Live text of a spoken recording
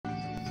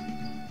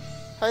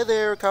Hi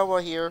there,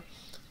 Kawa here.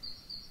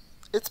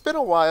 It's been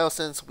a while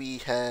since we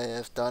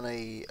have done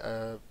a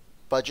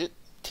budget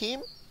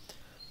team,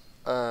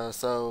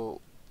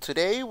 so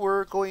today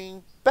we're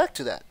going back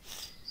to that.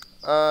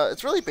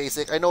 It's really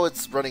basic. I know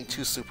it's running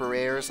two super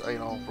rares,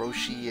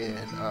 Roshi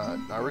and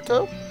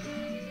Naruto,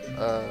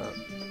 uh,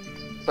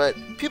 but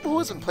people who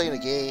hasn't been playing the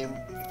game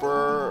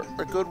for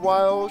a good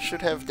while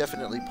should have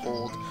definitely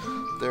pulled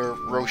their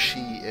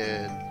Roshi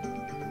and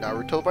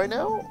Naruto by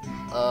now.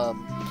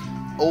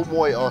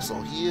 Omoy also.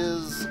 He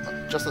is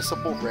just a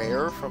simple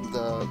rare from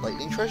the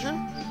Lightning Treasure.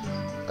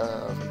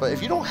 But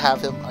if you don't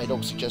have him, I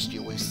don't suggest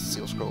you waste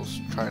Seal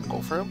Scrolls trying to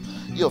go for him.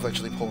 You'll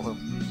eventually pull him.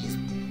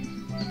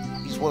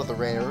 He's one of the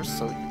rares,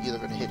 so you're either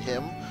going to hit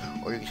him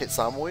or you can hit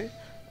Samui.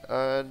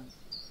 And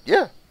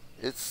yeah,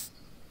 it's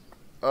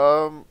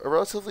a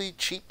relatively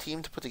cheap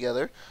team to put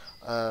together.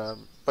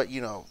 But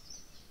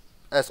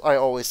as I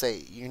always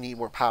say, you need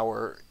more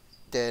power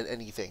than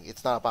anything.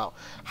 It's not about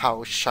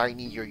how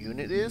shiny your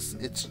unit is.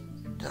 It's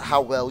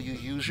how well you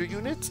use your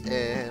units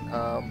and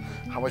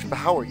how much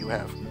power you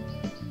have.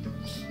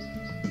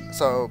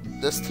 So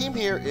this team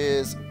here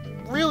is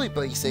really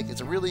basic.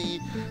 It's a really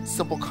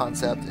simple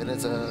concept, and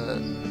it's a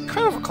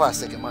kind of a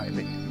classic in my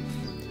opinion.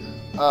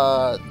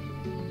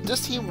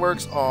 This team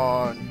works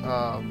on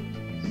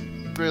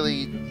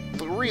really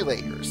three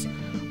layers,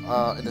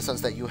 in the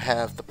sense that you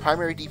have the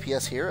primary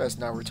DPS here as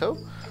Naruto,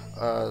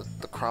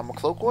 the Chroma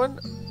Cloak one,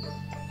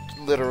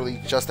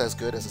 literally just as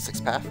good as a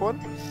 6-path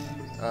one,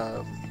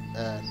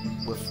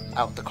 and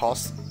without the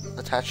cost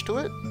attached to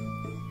it.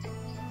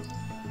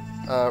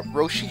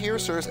 Roshi here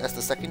serves as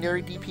the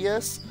secondary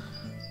DPS.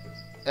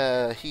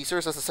 He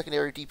serves as a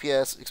secondary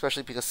DPS,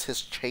 especially because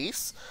his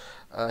chase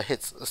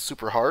hits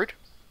super hard.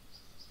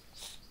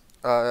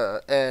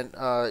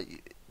 The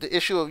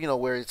issue of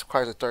where it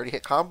requires a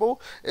 30-hit combo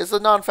is a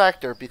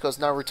non-factor because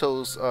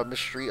Naruto's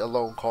mystery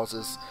alone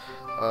causes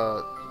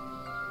a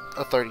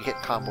 30-hit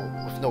combo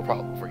with no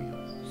problem for you.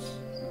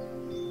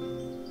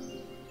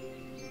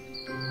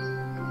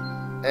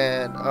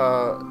 And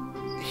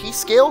he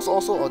scales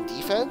also on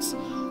defense,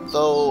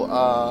 though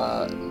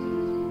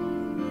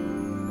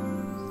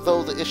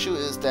the issue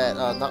is that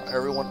not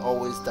everyone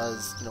always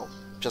does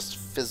just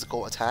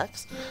physical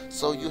attacks,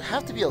 so you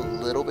have to be a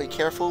little bit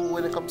careful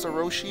when it comes to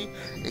Roshi,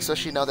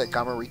 especially now that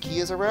Gamariki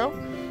is around.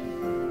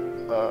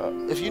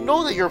 If you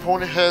know that your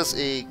opponent has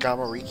a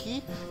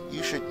Gamariki,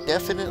 you should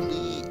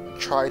definitely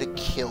try to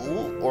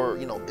kill or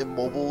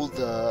immobile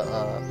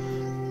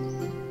the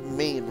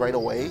main right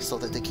away so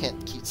that they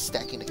can't keep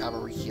stacking the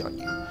Gamariki on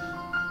you.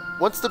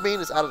 Once the main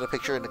is out of the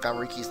picture and the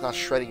Gamariki is not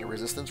shredding your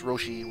resistance,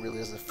 Roshi really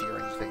doesn't fear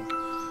anything.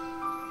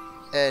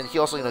 And he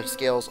also, he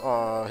scales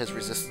not his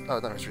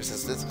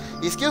resistance.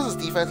 He scales his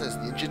defense and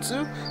his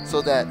ninjutsu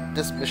so that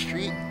this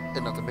mystery,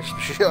 not the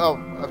mystery.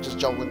 I'm just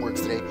jumbling words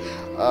today.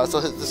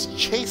 This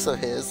chase of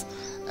his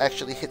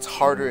actually hits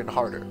harder and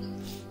harder,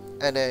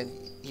 and then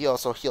he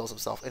also heals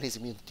himself and he's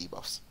immune to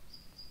debuffs.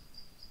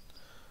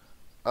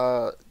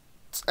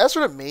 As for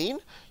the main,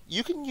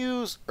 you can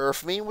use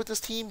Earth Main with this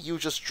team. You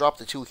just drop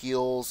the 2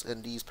 heals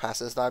and these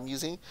passes that I'm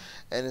using,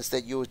 and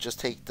instead you would just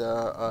take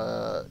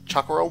the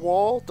Chakra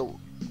Wall, the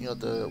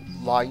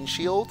Line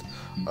Shield,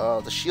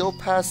 the Shield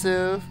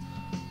passive.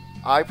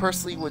 I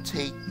personally would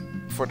take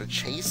for the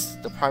chase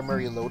the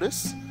Primary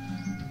Lotus,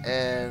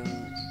 and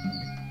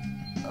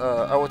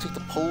I would take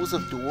the Pose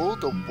of Duel,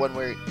 the one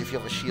where if you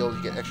have a shield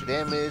you get extra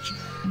damage,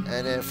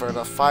 and then for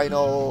the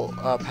final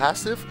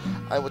passive,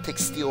 I would take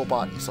Steel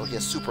Body, so he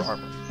has super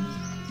armor.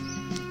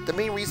 The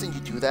main reason you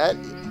do that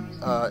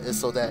is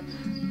so that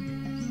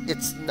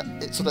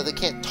they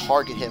can't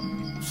target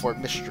him for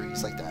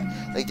mysteries like that.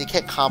 Like they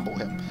can't combo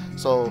him.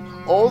 So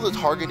all the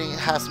targeting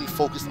has to be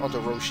focused on the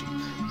Roshi.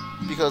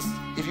 Because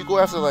if you go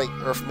after like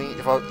Earth Main,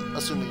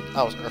 assuming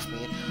I was Earth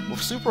Main,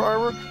 with super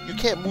armor, you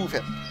can't move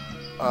him.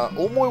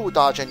 Omoy would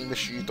dodge any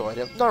mystery you throw at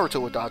him.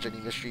 Naruto would dodge any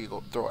mystery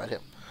you throw at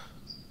him.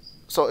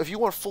 So if you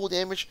want full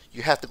damage,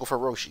 you have to go for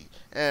Roshi.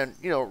 And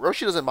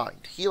Roshi doesn't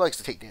mind. He likes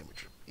to take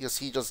damage because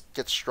he just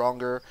gets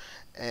stronger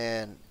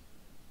and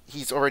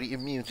he's already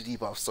immune to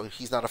debuffs, so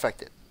he's not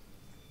affected.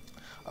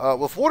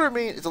 With Water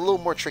Main, it's a little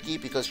more tricky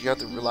because you have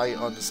to rely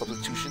on the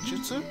substitution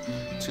jutsu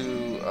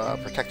to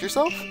protect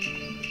yourself.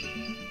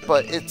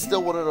 But it's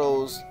still one of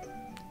those,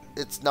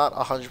 it's not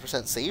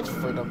 100% safe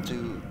for them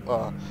to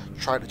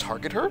try to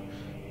target her.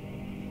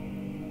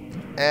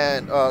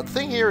 And the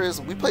thing here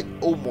is, we play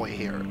Omoy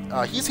here.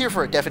 He's here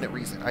for a definite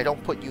reason. I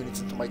don't put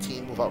units into my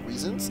team without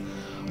reasons.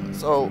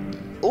 So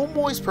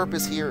Omoy's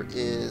purpose here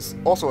is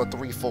also a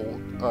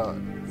threefold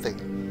thing.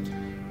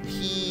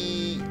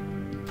 He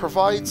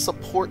provides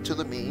support to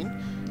the main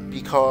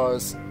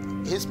because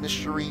his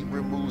mystery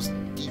removes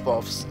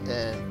debuffs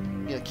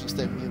and keeps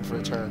them immune for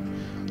a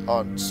turn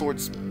on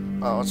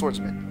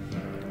swordsmen.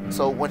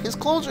 So when his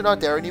clones are not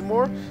there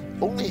anymore,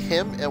 only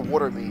him and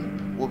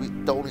Watermain will be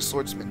the only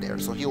swordsman there.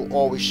 So he'll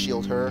always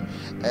shield her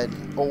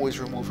and always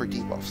remove her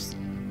debuffs.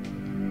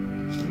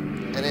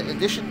 And in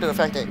addition to the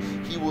fact that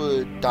he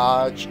would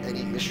dodge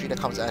any mystery that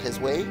comes at his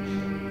way,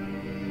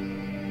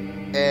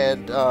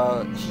 And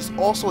he's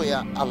also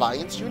an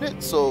alliance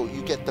unit, so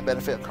you get the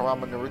benefit of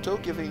Karama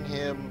Naruto giving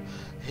him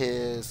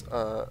his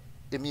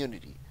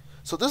immunity.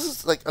 So this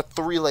is like a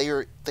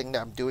 3-layer thing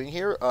that I'm doing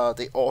here.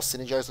 They all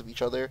synergize with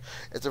each other.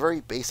 It's a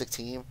very basic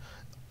team.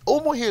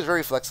 Omo here is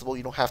very flexible.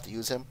 You don't have to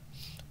use him.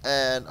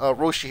 And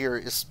Roshi here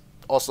is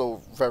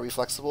also very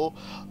flexible.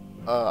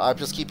 I'm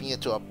just keeping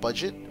it to a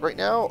budget right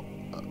now.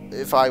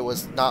 If I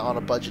was not on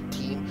a budget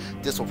team,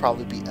 this will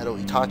probably be Edo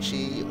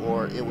Itachi,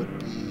 or it would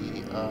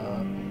be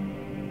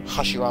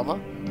Hashirama,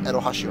 Edo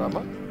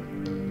Hashirama.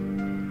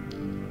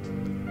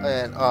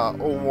 And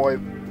Omoi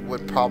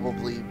would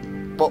probably,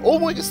 but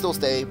Omoi can still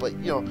stay, but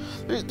you know,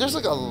 there's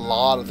like a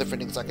lot of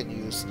different things I can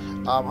use.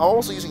 I'm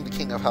also using the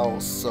King of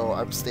Hell, so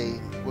I'm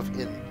staying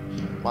within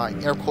my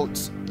air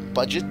quotes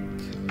budget,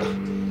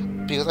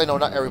 because I know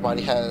not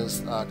everybody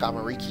has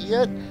Gamariki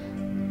yet,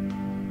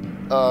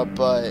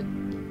 but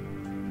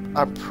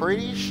I'm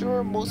pretty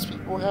sure most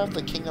people have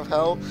the King of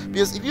Hell,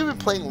 because if you've been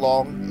playing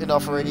long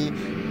enough already,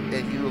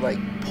 and you like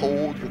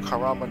pulled your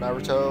Karama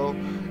Naruto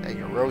and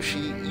your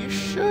Roshi, you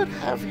should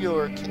have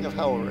your King of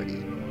Hell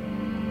already.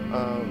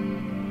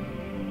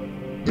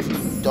 If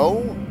you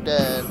don't,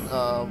 then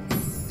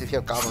if you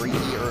have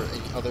Gamariki or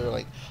any other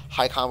like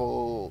high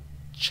combo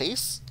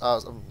chase,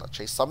 not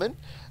chase, summon,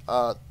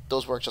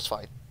 those work just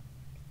fine.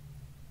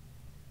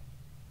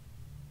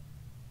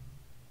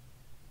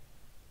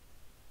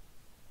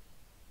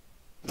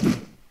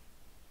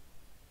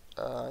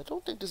 I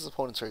don't think this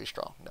opponent's very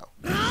strong, no.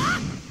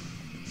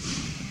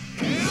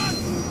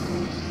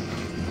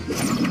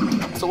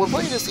 So when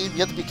playing this team, you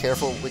have to be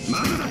careful when using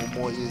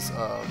Omoi's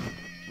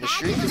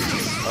mystery.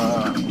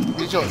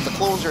 You know, the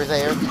clones are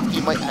there,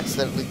 he might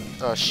accidentally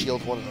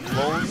shield one of the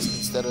clones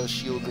instead of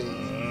shielding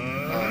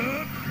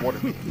one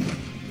of them.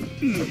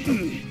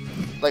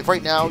 Like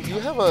right now, you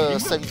have a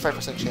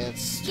 75%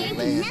 chance to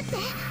land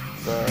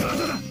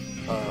the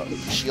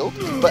shield,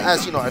 but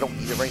as you know, I don't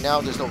need it right now,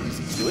 there's no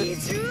reason to do it.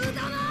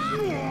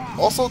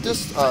 Also,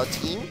 this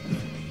team,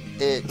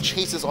 it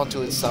chases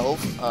onto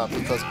itself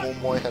because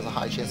Omoi has a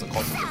high chance of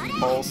causing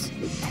recalls.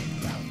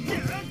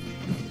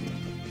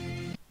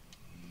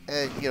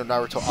 And, you know,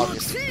 Naruto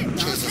obviously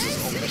chases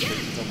his own mystery,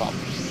 no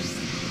problem.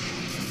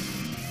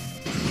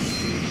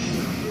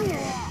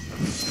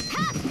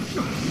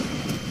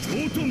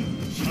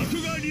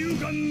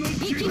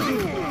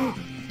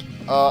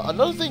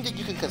 Another thing that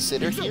you can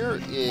consider here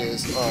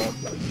is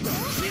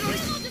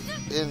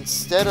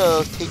instead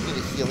of taking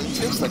the healing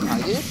tips like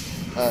I did,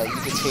 you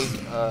can take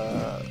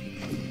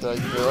the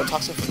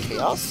neurotoxin from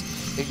Chaos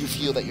if you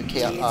feel that your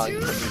Chaos your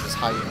equipment is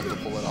high enough to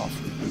pull it off.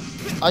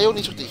 I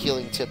only took the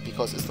healing tip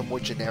because it's the more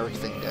generic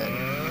thing that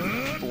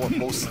people would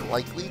most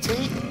likely take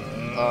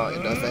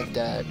in the event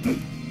that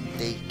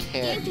they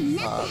can't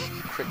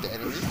crit the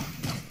enemy.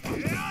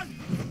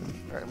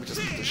 Alright, let me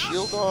just put the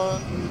shield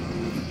on.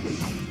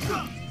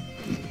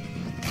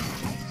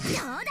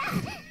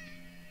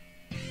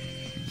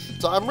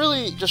 So I'm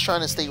really just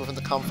trying to stay within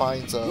the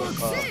confines of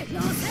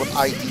what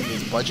I deem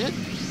is budget.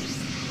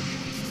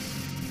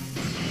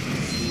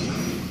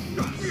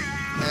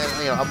 And,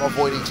 you know, I'm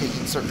avoiding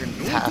taking certain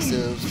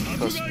passives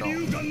because, you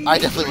know, I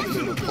definitely won't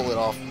be able to pull it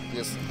off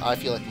because I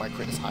feel like my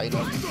crit is high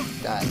enough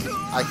that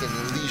I can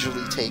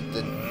leisurely take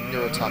the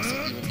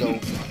neurotoxin even though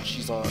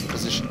she's on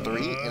position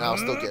 3 and I'll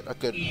still get a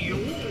good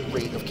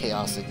rate of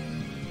chaosing.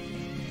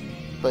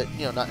 But,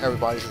 you know, not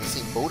everybody's in the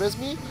same boat as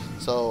me,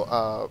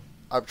 so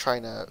I'm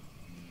trying to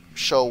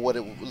show what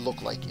it would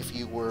look like if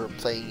you were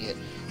playing it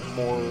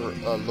more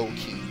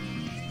low-key.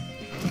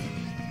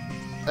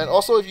 And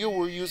also, if you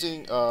were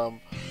using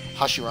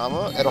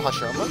Hashirama, Edo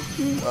Hashirama,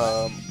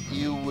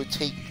 you would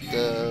take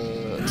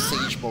the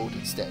Sage mode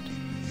instead,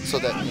 so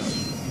that, you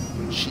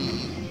know,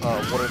 she,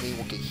 Waterme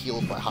will get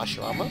healed by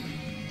Hashirama.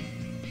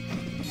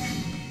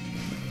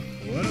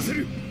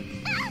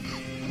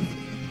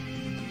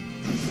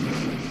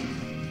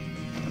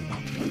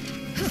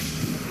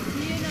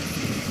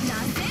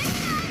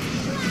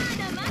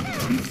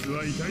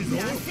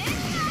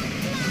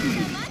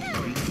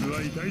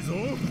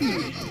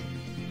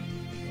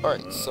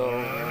 Alright, so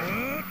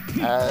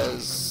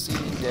as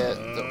seeing that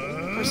the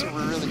only person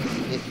we really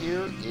can hit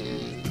here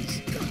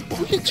is,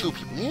 well, we hit 2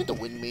 people. We hit the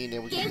Wind Main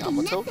and we get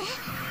Yamato,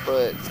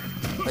 but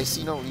I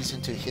see no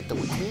reason to hit the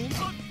Wind Main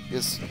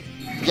because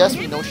yes,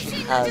 we know she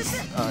has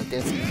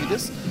Dancing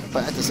Fetus,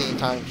 but at the same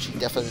time she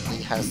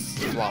definitely has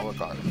Flower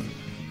Guard.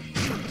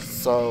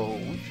 So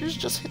we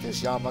just hit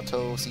this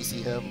Yamato,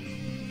 CC him.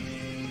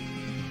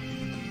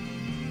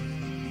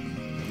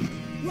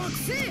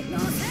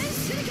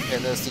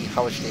 And then see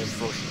how much damage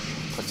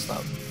Roshi puts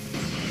out.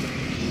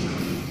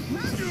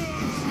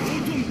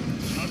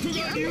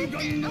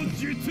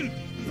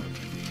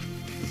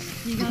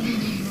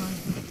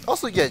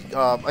 Also, yeah,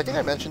 I think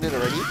I mentioned it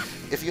already.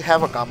 If you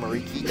have a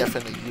Gamariki,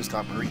 definitely use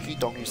Gamariki.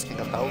 Don't use King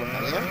of Hell like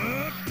I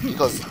am,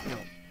 because you know,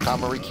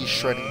 Gamariki's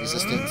shredding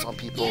resistance on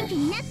people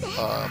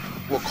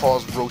will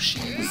cause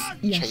Roshi's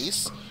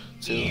chase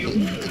to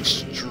hit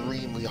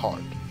extremely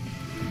hard.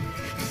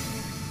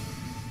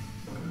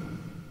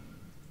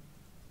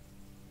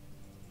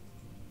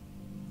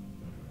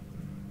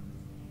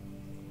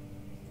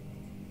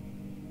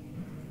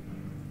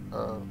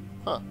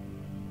 Huh.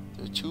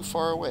 They're too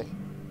far away.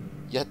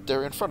 Yet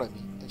they're in front of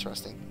me.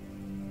 Interesting.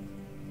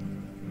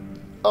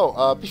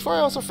 Oh, before I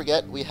also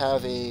forget, we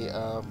have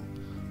a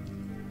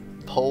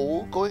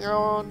poll going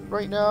on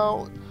right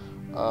now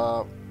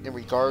in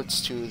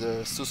regards to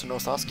the Susanoo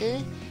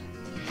Sasuke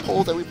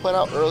poll that we put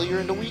out earlier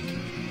in the week.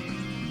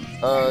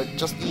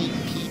 Just need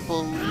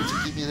people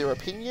to give me their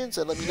opinions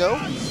and let me know.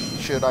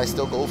 Should I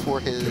still go for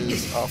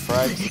his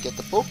frags to get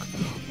the book,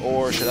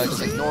 or should I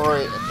just ignore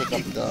it and pick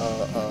up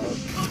the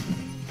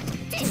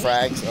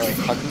frags of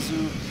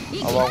Kakuzu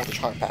along with the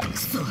charm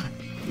packs?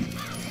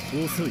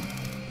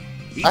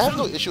 I have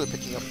no issue with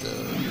picking up the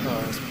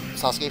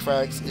Sasuke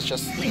frags. It's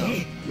just, you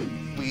know,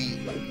 we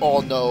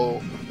all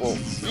know, well,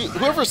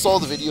 whoever saw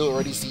the video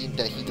already seen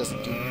that he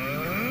doesn't do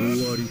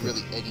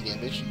really any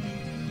damage.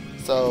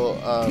 So,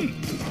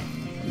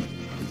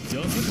 we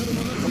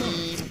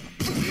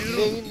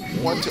may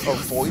want to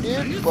avoid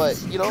it,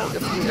 but, you know,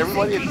 if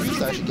everybody agrees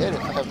that I should get it,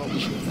 I have no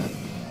issue with that.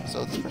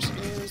 So this person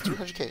is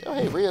 300k. Oh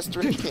hey, Rhea's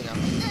 300k now.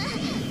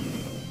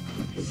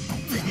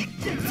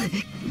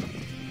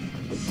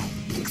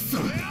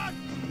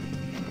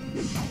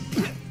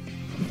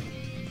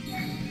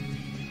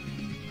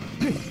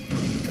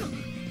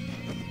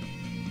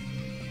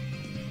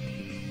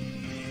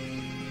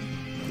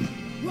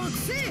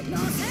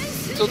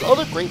 So the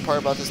other great part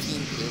about this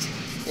team is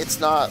it's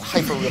not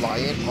hyper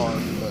reliant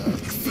on the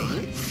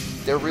team.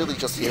 They're really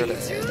just here to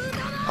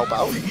help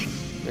out.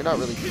 They're not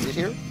really needed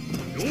here.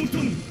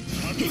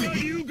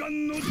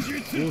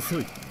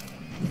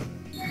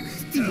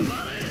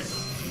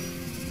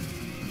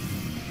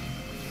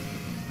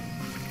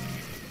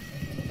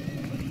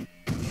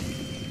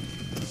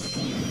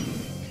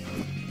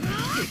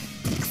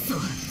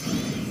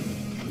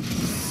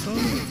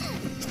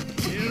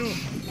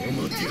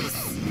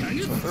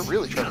 So they're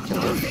really trying to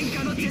kill her.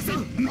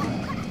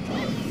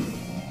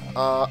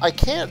 I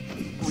can't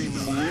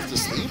remove the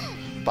sleep,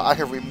 but I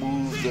can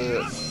remove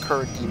the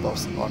current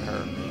debuffs on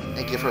her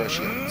and give her a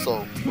shield.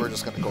 So we're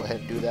just gonna go ahead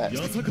and do that.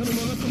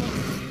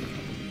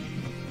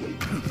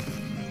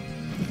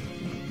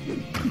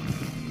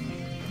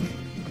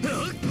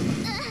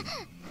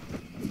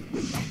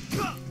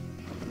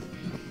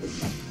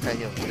 And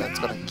you know, that's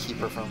gonna keep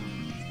her from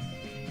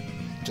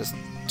just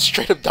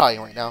straight up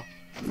dying right now.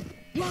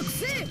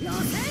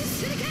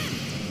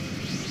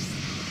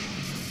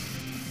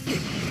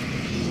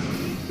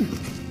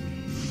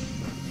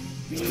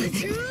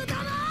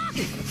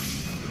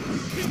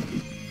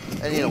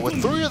 And you know,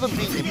 with 3 of them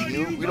being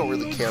immune, we don't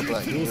really care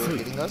about you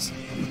hitting us.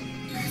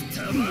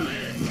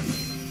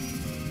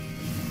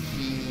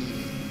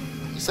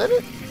 He said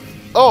it?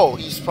 Oh,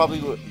 he's probably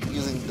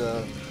using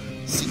the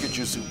Secret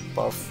Jutsu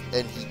buff,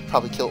 and he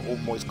probably killed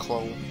Omoi's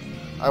clone.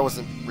 I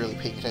wasn't really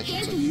paying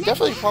attention, so he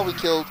definitely probably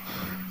killed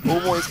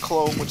Omoi's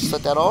clone, which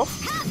set that off.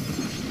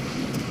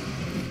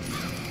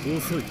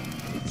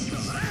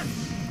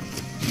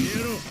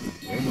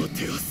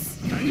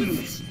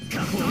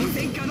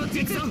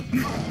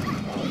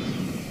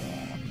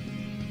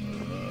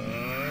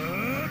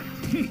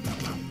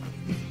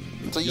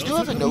 So you do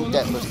have to note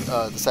that with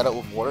the setup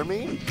with Water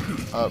Main,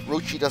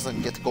 Rochi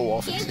doesn't get to go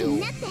off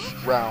until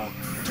round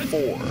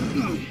 4.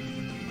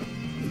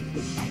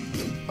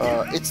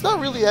 It's not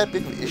really that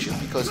big of an issue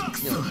because,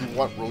 you know, you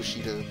want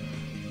Roshi to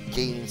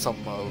gain some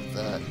of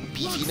that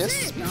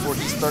beefiness before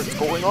he starts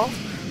going off,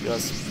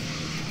 because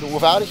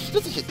without it, he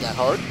doesn't hit that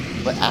hard,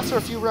 but after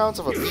a few rounds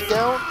of a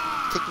beatdown,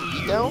 taking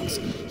beatdowns,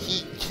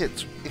 he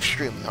hits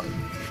extremely hard.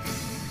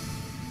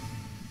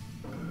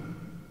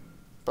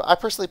 But I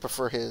personally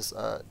prefer his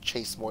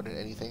chase more than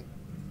anything.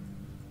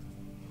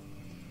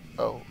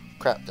 Oh,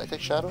 crap, did I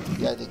click Shadow?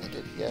 Yeah, I think I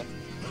did, yeah.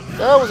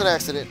 That was an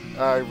accident.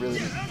 I really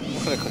didn't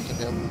want to click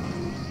him.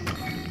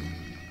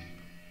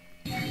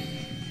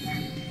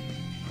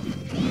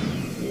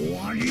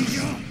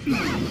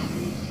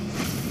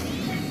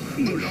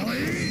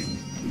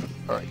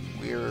 Alright,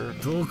 we're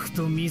just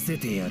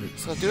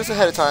gonna do this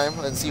ahead of time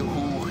and see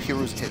who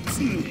Hiru's hits.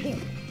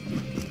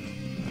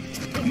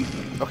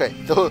 Okay,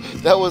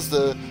 that was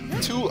the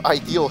 2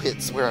 ideal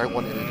hits where I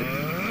wanted it to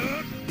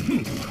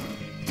be.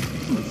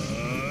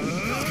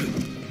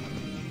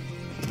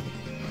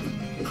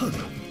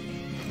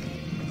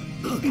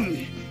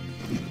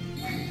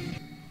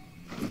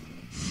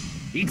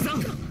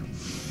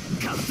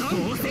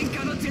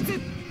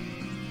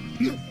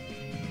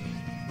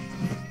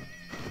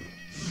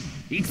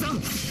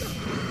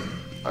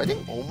 I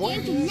think Omoi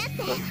is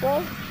that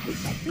guy?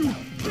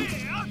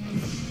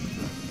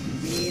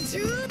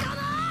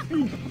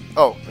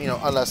 Oh, you know,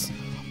 unless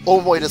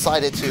Omoi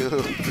decided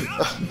to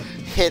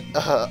hit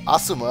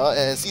Asuma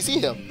and CC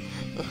him.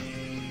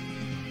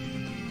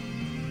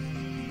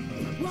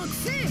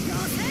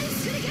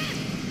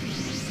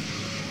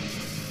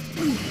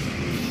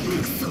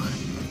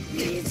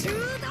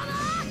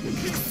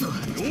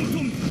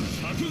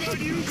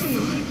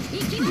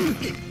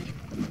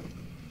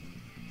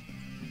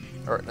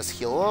 Alright, let's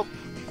heal up.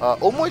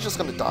 Omoi's just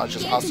gonna dodge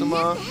his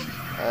Asuma,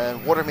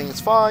 and Water Main is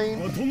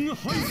fine.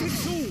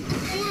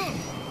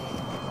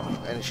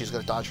 And she's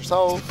gonna dodge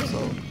herself,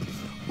 so...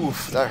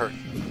 Oof, that hurt.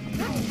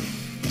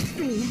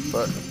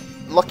 But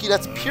lucky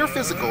that's pure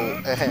physical,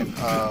 and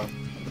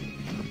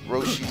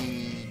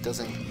Roshi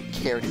doesn't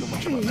care too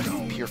much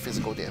about pure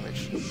physical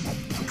damage.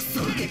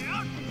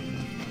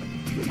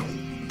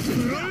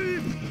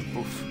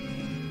 Oof.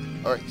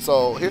 Alright,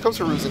 so here comes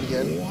Hiruzen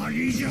again.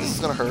 This is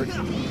gonna hurt.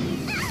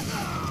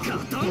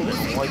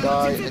 Oh my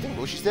god, I think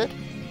Roshi's dead.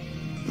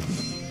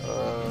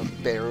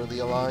 Barely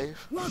alive.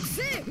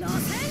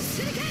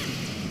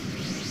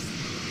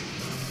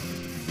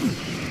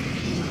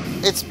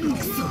 It's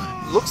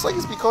looks like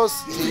it's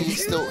because he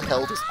still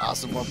held his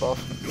Asuma buff.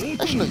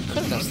 Actually, no, he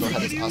couldn't have still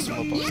had his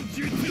Asuma buff.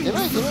 Didn't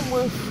I hit him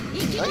with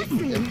Knife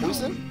and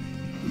Poison?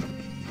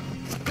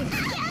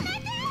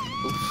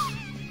 Oof.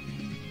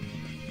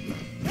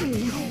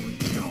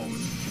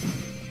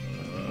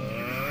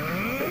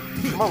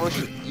 Come on,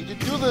 Roshi, you can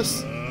do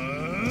this.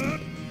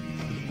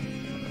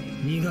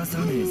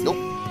 Nope.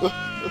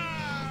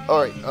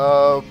 Alright,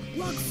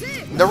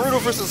 Naruto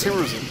versus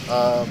Hiruzen.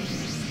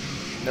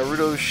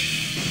 Naruto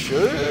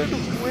should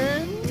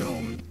win?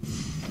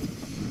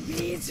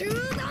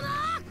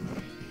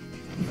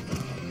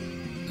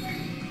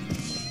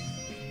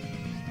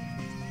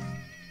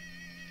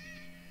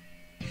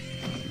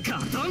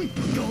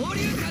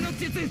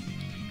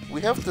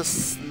 We have the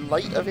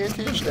slight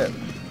advantage that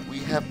we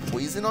have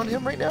poison on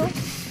him right now.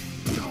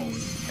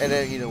 And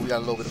then, you know, we got a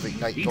little bit of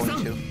Ignite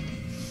going too.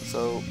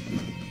 So,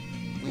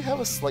 we have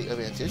a slight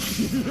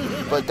advantage.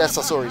 But that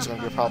Sasori is going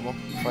to be a problem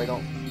if I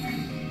don't.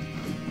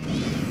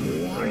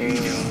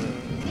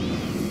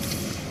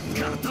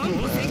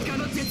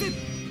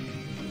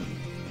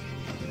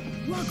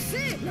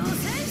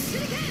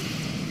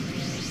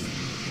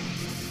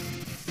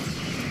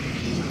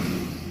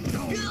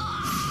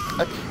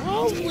 I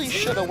probably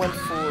should have went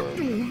for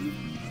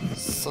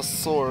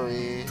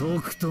Sasori.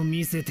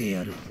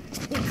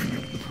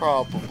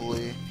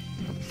 Probably.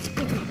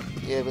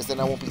 Yeah, but then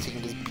I won't be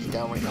taking this beat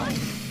down right now.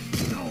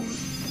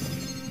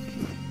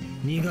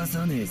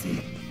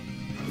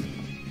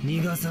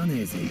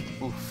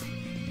 Oof.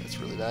 That's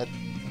really bad.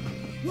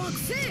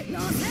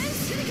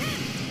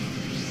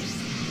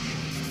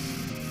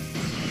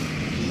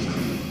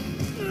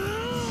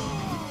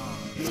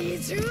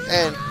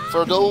 And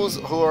for those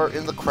who are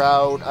in the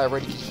crowd, I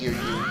already can hear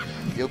you.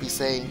 You'll be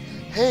saying,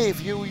 hey,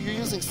 if you're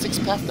using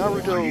 6-path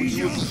Naruto,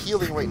 you would be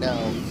healing right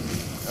now.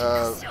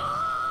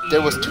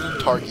 There was 2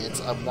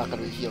 targets. I'm not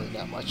going to be healing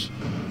that much.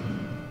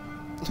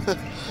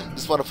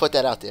 Just want to put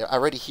that out there. I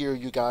already hear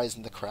you guys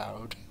in the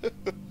crowd.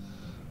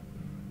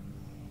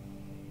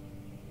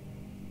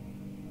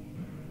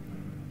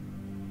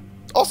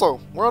 Also,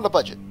 we're on a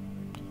budget.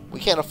 We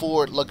can't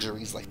afford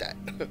luxuries like that.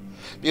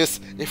 Because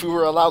if we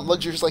were allowed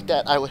luxuries like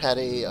that, I would have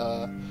a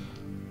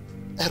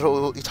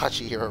Edo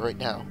Itachi here right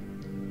now.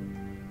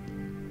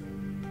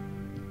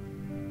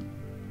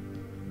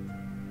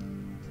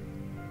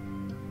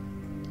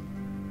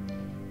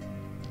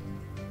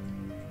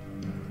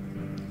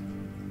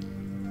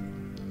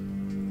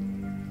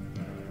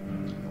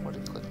 What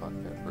did I click on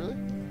here? Really?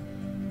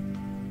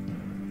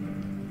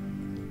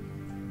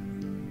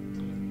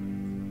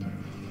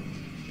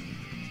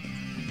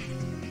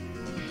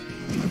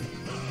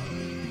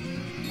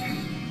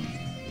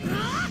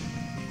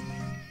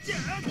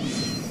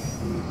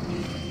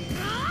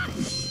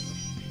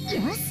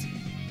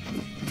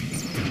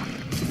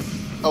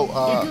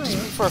 Oh, just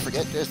before I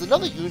forget, there's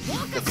another unit you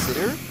can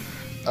consider.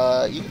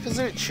 You can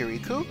consider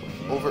Chiriku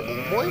over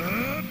Omoi.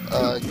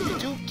 You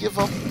do give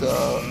up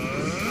the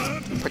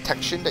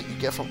protection that you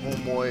get from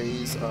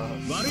Omoi's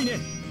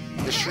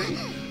mystery,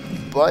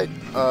 but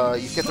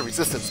you get the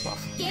resistance buff.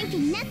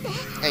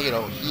 And you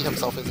know, he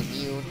himself is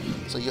immune,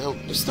 so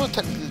you still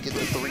technically get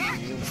the 3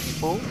 immune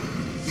people.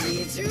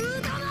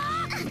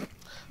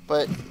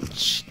 But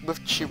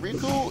with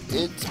Chiriku,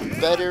 it's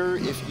better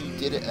if you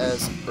did it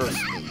as Earth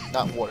main,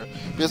 not Water.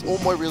 Because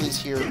Omoi really is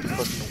here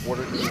because you know,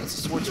 Water main is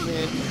a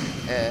swordsman,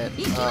 and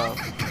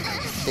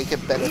they can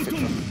benefit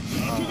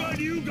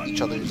from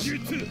each other's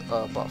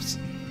buffs.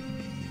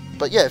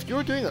 But yeah, if you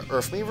were doing an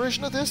Earth main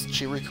version of this,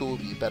 Chiriku would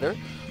be better,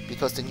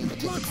 because then you could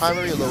take the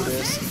primary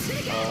Lotus,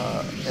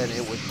 and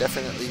it would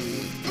definitely,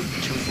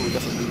 Chiriku would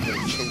definitely be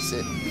able to chase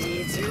it.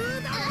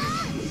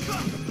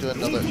 Do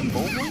another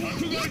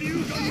moment?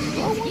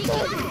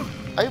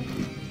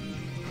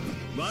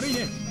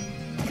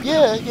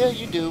 Yeah,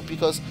 you do,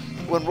 because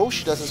when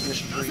Roshi does his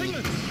mystery,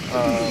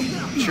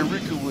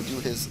 Chiriku will do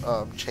his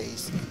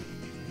chase.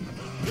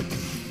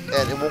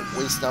 And it won't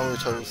waste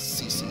Naruto's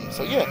CC.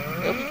 So yeah,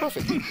 it'll be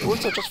perfect. It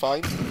works out just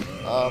fine.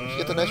 You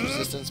get the nice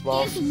resistance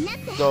buff,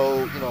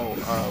 though, you know,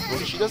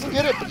 Roshi doesn't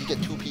get it, but you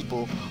get 2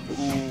 people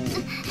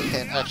who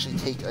can actually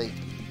take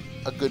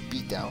a good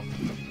beatdown.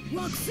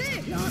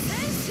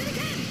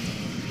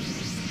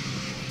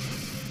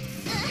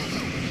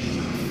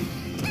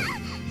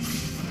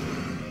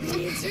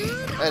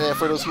 And then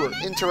for those who are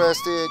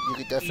interested, you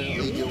could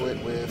definitely do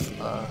it with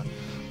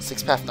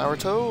 6-path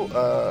Naruto.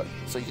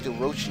 So you can do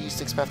Roshi,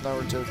 6-path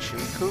Naruto,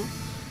 Chiriku,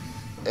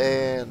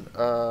 and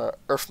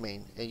Earth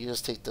main, and you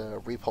just take the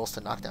repulse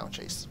to knockdown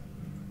chase.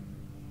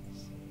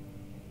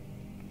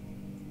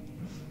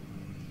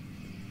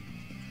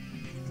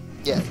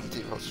 Yeah,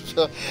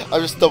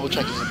 I'm just double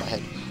checking in my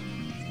head.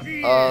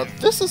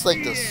 This is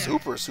like the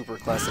super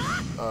classic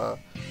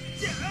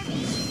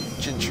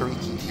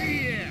Jinchuriki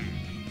team.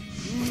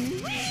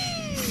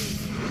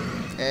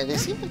 And they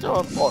seem to throw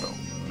on auto.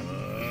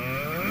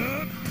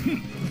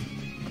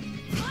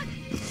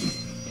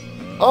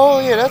 Oh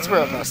yeah, that's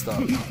where I messed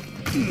up.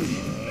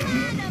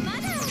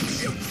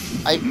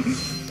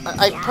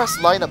 I pressed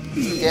lineup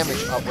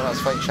damage up when I was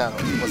fighting Shadow,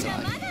 wasn't I?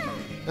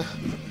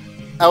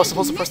 I was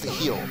supposed to press the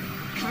heal,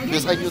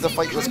 because I knew the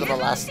fight was gonna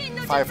last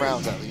 5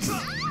 rounds at least.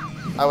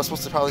 I was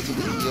supposed to probably take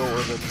the heal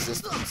or the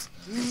resistance.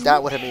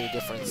 That would have made a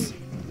difference.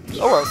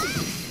 Oh well.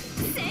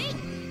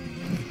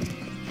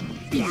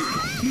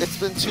 It's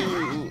been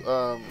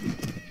too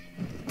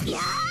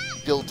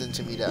built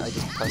into me that I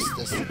just press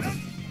this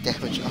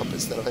damage up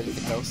instead of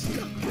anything else.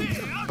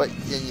 But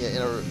yeah,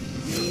 in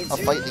a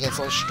fight against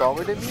someone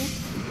stronger than me,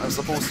 I'm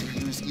supposed to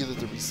use either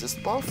the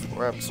resist buff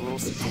or I'm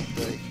supposed to take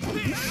the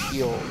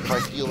heal if I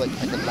feel like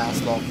I can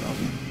last long enough.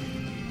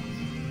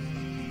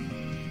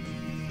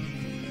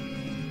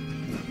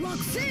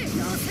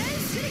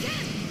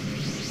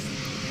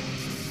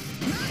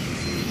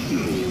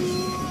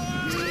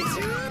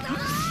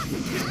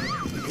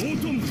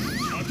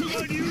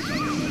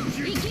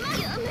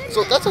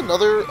 So that's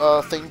another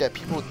thing that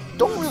people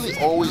don't really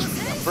always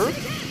remember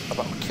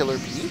about Killer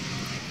B.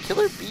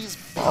 Killer B's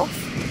buff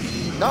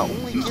not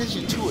only gives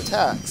you 2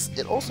 attacks,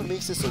 it also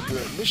makes it so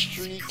your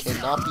mystery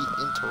cannot be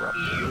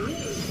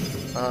interrupted.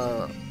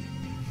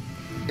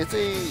 It's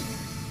a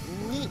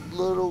neat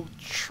little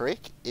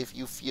trick if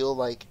you feel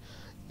like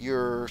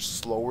you're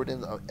slower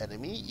than an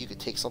enemy. You could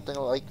take something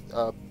like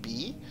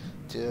B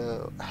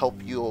to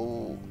help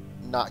you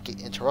not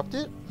get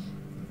interrupted.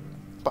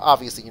 But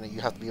obviously, you know,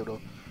 you have to be able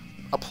to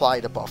apply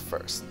the buff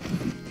first.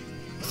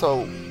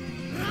 So,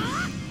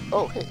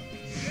 oh hey.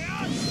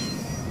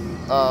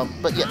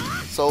 But yeah,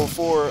 so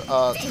for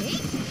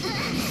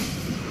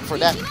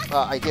that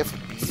idea for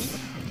B,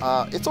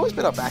 it's always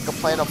been a backup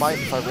plan of mine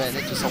if I ran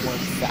into someone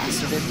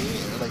faster than me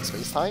in like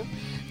space time,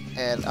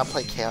 and I'm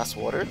playing Chaos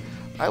Water,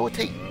 I would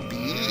take B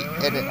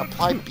and then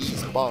apply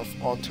B's buff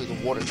onto the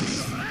water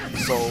beam.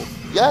 So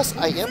yes,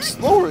 I am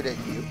slower than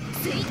you,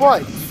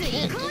 but you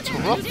can't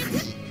interrupt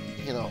me.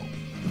 You know,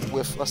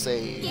 with let's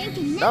say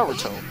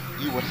Naruto,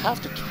 you would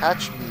have to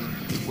catch me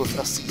with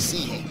a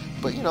CC.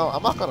 But you know,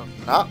 I'm not gonna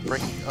not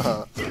bring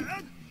Edo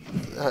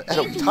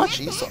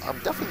Itachi, so I'm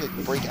definitely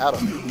gonna break out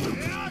of it.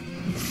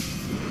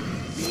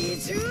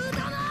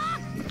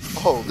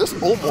 Oh, this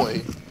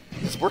Omoy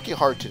is working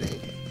hard today.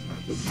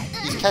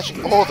 He's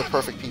catching all the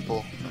perfect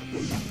people.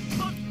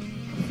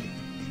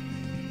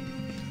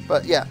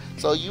 But yeah,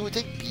 so you would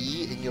take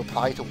B and you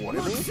apply to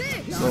Water Main,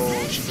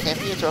 so she can't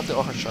be interrupted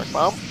on her Shark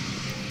Bomb.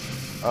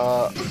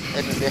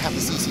 And then they have to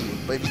CC you.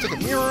 But if you take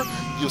a mirror,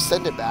 you'll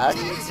send it back,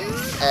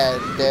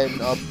 and then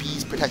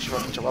B's protection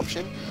from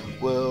interruption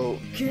will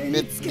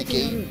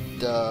negate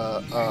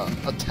the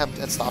attempt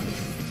at stopping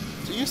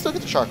you. So you still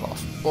get the shark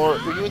off. Or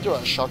when you enter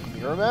a shark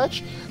mirror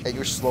match and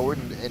you're slower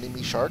than the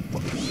enemy shark,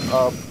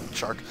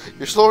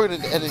 you're slower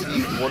than the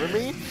enemy water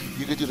main,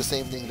 you could do the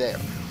same thing there,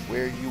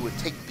 where you would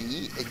take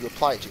B and you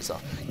apply it to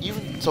yourself.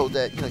 Even so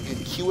that you know you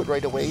can Q it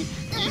right away.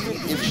 Even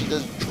if she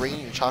does drain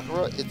your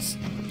chakra, it's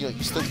you know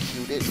you still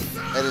Q'd it,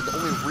 and then the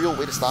only real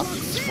way to stop you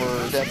is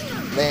for them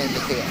to land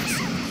the chaos.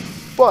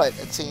 But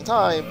at the same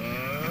time,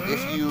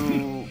 if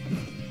you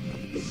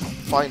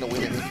find a way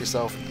to make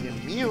yourself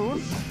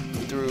immune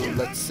through,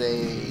 let's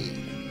say,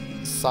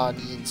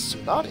 Sani and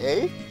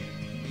Tsunade,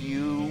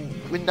 you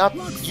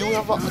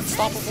have an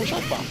unstoppable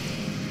shark bomb.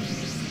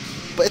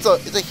 But it's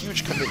a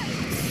huge commitment.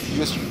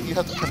 You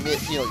have to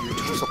commit, you know, your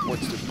 2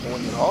 supports to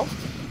pulling it off.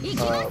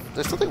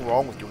 There's nothing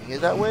wrong with doing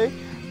it that way,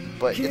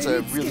 but it's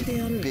a really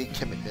big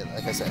commitment,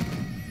 like I said.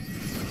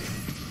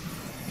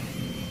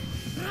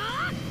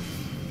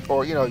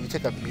 Or you know, you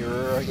take a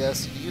mirror, I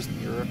guess. You use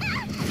mirror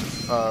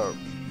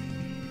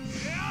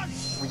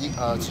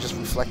to just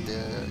reflect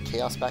the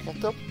chaos back at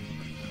them.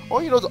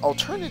 Or you know, the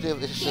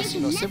alternative is just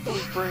you know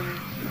simply bring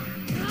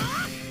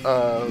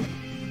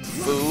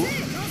Fu, you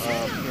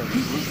know,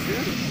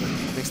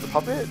 makes the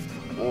puppet,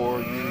 or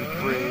you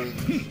bring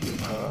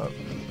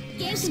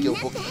skill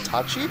book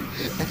Itachi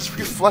and just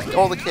reflect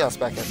all the chaos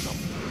back at them.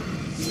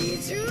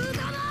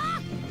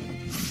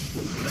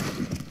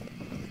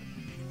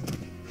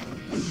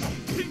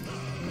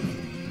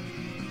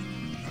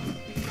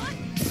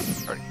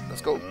 Alright,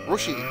 let's go.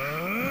 Roshi.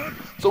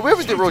 So we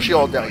haven't did Roshi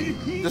all day.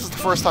 This is the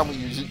first time we're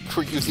using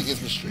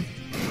his mystery.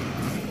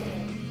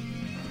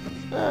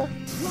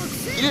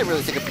 He didn't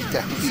really take a beat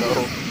down,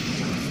 so...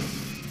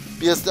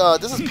 Because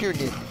this is pure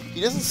Nin. He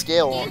doesn't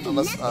scale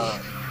unless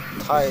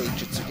Tai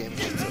Jutsu game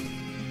hits him.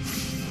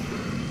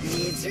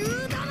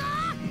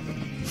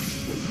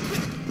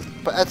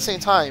 But at the same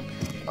time,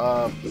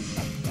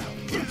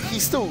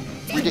 he's still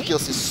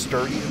ridiculously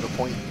sturdy to the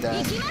point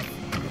that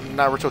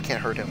Naruto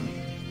can't hurt him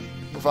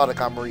without a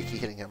Gamariki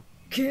hitting him.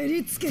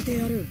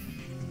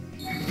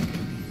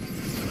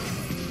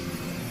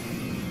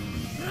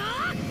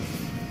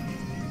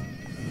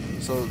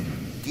 So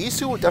these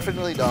two will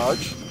definitely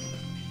dodge.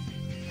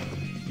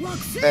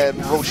 And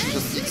Roshi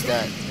just eats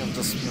that and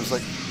just he was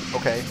like,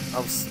 okay,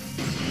 I'll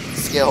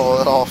scale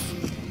it off.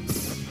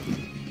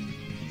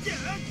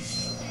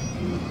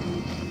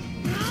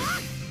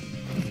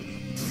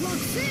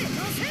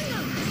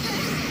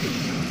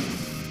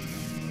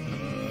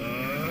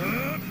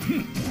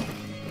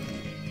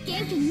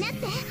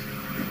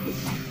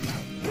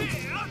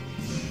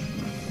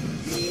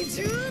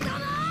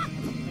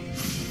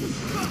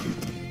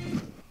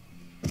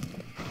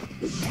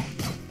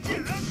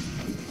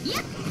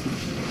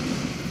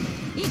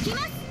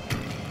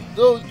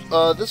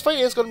 Though this fight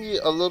is going to be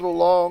a little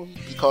long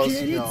because,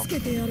 you know,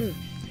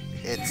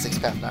 it's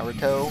 6-path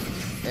Naruto,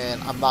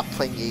 and I'm not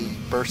playing a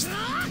burst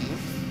team.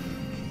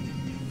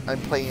 I'm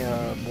playing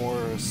a more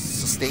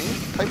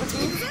sustained type of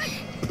team.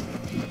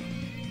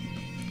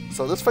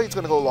 So this fight's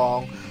going to go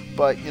long,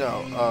 but, you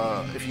know,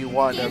 if you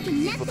want to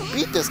be able to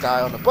beat this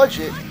guy on a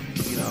budget,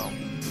 you know,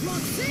 you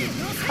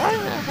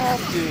kind of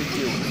have to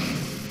do it.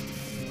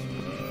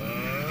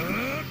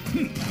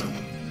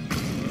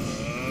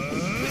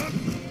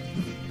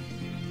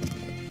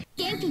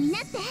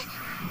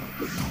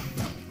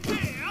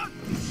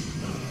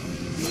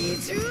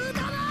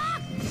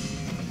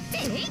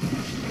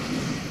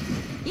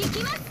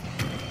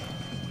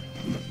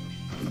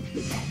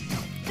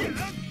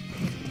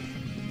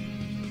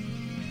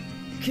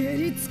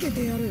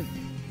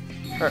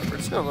 Alright, we're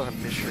just gonna let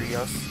him mystery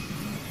us.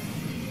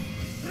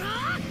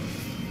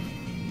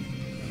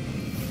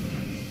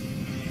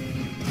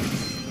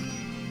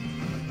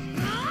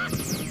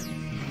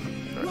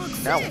 Right,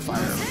 now we'll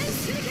fire him.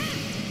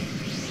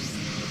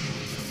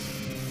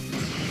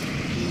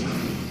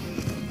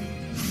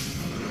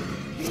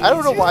 I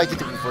don't know why I did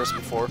the reverse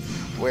before,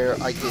 where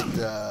I did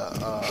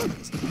the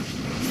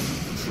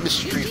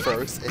mystery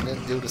first and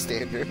then do the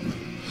standard.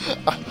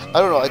 I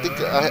don't know, I think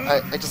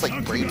I just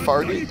like brain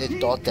farted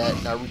and thought that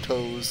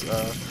Naruto's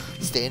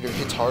standard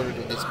hits harder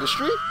than his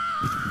mystery.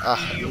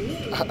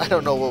 I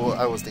don't know what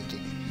I was thinking.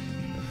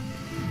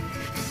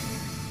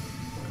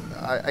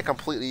 I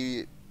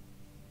completely...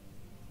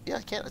 Yeah,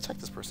 I can't attack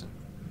this person.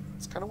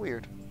 It's kind of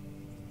weird.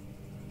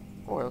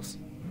 What else?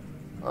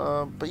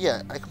 But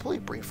yeah, I completely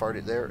brain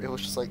farted there. It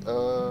was just like,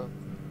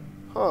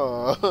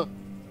 huh.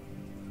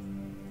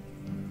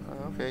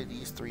 Okay,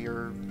 these three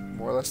are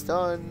more or less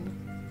done.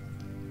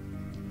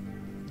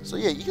 So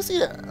yeah, you can see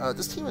that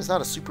this team is not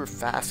a super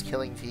fast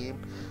killing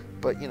team,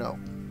 but you know,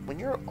 when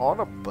you're on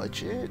a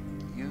budget,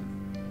 you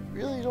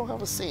really don't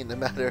have a say in the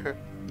matter.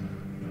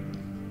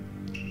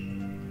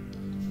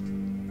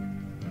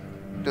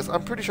 Because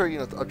I'm pretty sure, you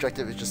know, the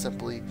objective is just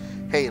simply,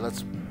 hey,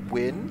 let's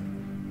win.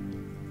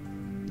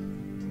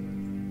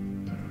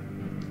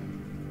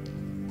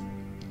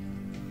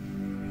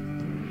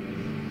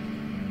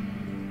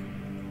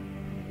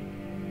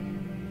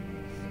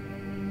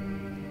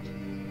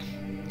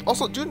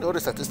 Also, do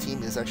notice that this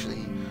team is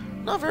actually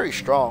not very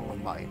strong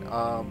on mine.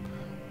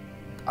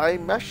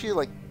 I'm actually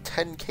like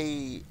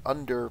 10k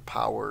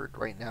underpowered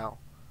right now.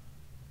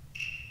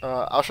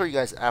 I'll show you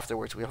guys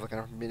afterwards. We have like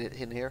a minute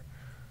in here.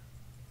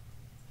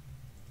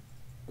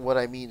 What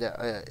I mean that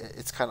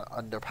it's kind of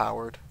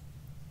underpowered.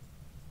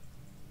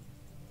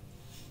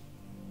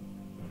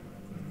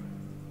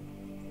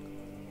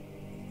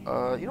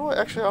 You know what?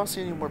 Actually, I don't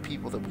see any more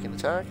people that we can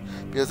attack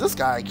because this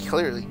guy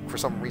clearly, for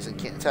some reason,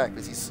 can't attack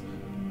because he's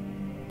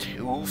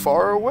too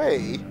far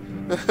away.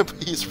 But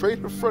he's right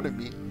in front of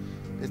me.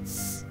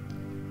 It's...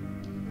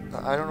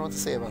 I don't know what to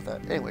say about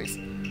that. Anyways.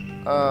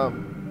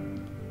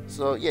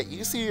 So, yeah, you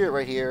can see it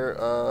right here.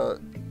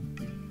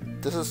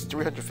 This is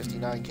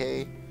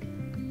 359k.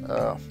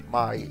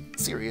 My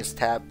serious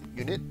tab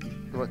unit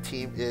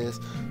team is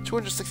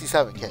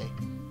 267k.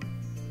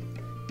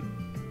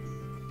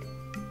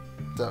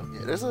 So,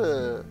 yeah, there's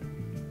a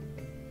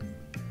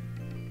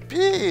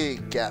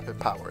big gap in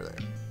power there.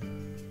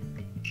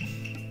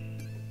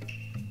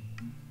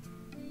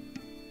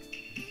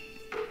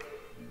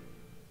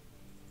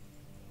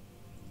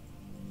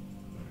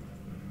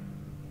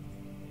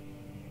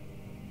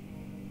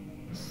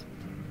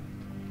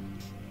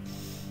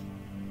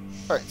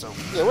 Alright, so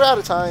yeah, we're out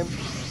of time.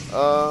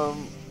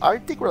 I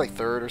think we're like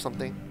third or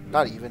something.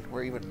 Not even.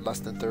 We're even less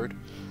than third.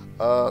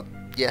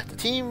 Yeah, the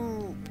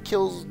team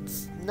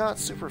kills not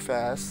super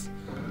fast,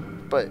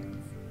 but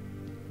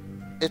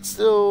it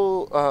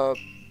still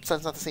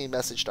sends not the same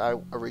message that I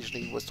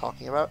originally was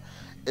talking about.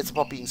 It's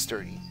about being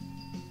sturdy.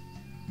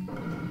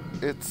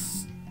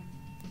 It's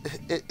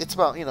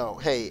about, you know,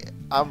 hey,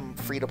 I'm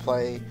free to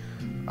play.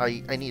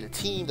 I need a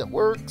team that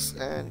works,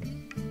 and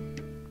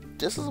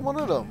this is one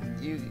of them.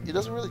 It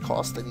doesn't really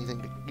cost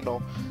anything to, you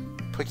know,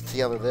 put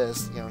together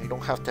this. You know, you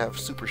don't have to have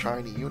super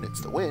shiny units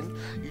to win.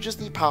 You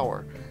just need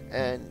power,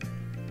 and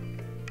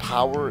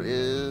power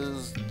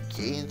is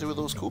getting through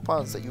those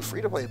coupons that you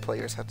free-to-play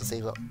players have to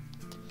save up.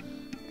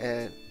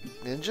 And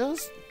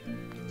ninjas,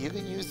 you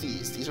can use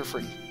these. These are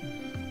free.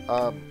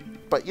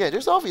 But yeah,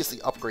 there's obviously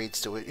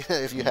upgrades to it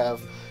if you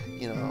have,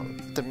 you know,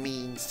 the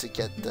means to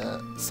get the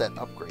set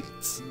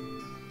upgrades.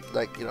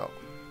 Like, you know,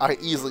 I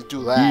easily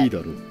do that.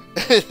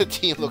 The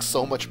team looks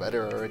so much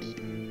better already.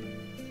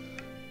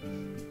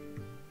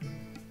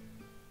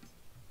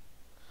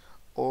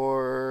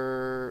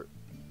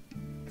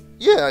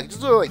 Yeah, I can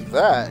just do it like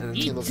that, and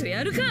the team looks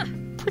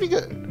pretty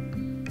good.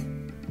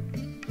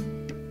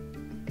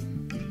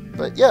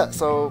 But yeah,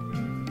 so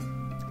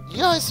you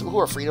guys who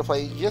are free to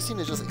play, you just need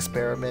to just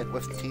experiment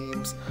with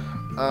teams.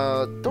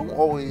 Don't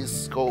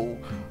always go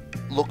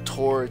look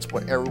towards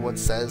what everyone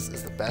says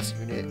is the best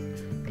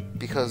unit,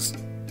 because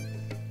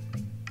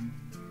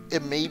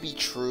it may be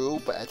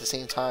true, but at the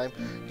same time,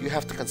 you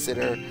have to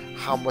consider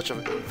how much of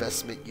an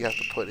investment you have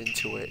to put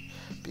into it,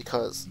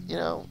 because, you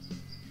know,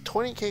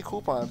 20k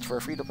coupons for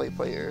a free-to-play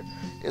player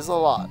is a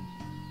lot.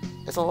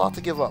 It's a lot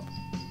to give up,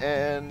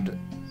 and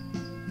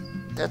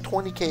that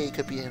 20k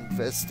could be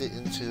invested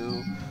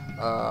into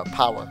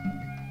power.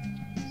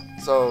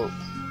 So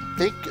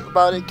think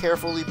about it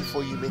carefully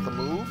before you make a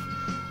move.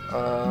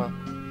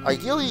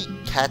 Ideally,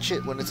 catch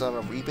it when it's on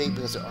a rebate,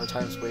 because there are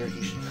times where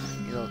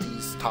you know,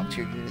 these top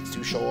tier units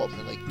do show up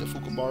in like the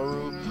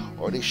Fukumaru,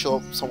 or they show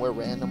up somewhere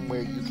random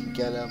where you can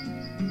get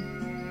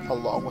them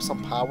along with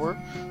some power,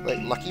 like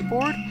Lucky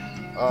Board.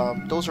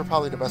 Those are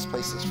probably the best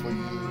places for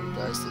you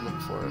guys to look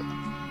for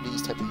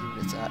these type of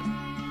units at.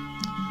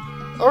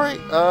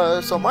 Alright,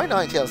 so my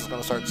Ninetales is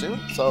going to start soon.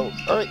 So,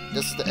 alright,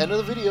 this is the end of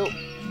the video.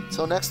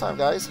 Till next time,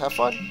 guys, have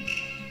fun.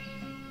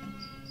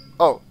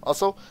 Oh,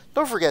 also,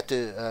 don't forget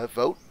to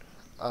vote.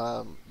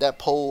 That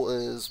poll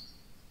is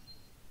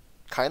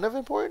kind of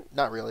important.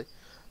 Not really.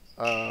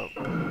 I'll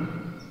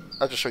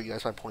just show you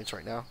guys my points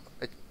right now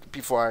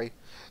before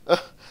I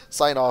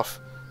sign off.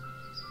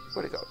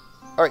 Where'd it go?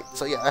 Alright,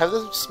 so yeah, I have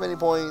this many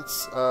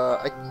points.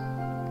 I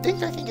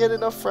think I can get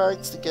enough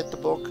frags to get the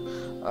book.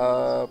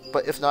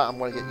 But if not, I'm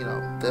going to get, you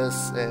know,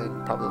 this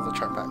and probably the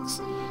charm packs.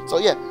 So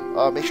yeah,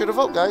 make sure to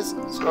vote, guys.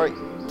 Alright,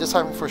 this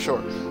time for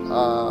sure.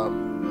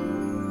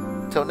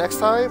 Till next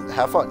time,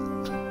 have fun.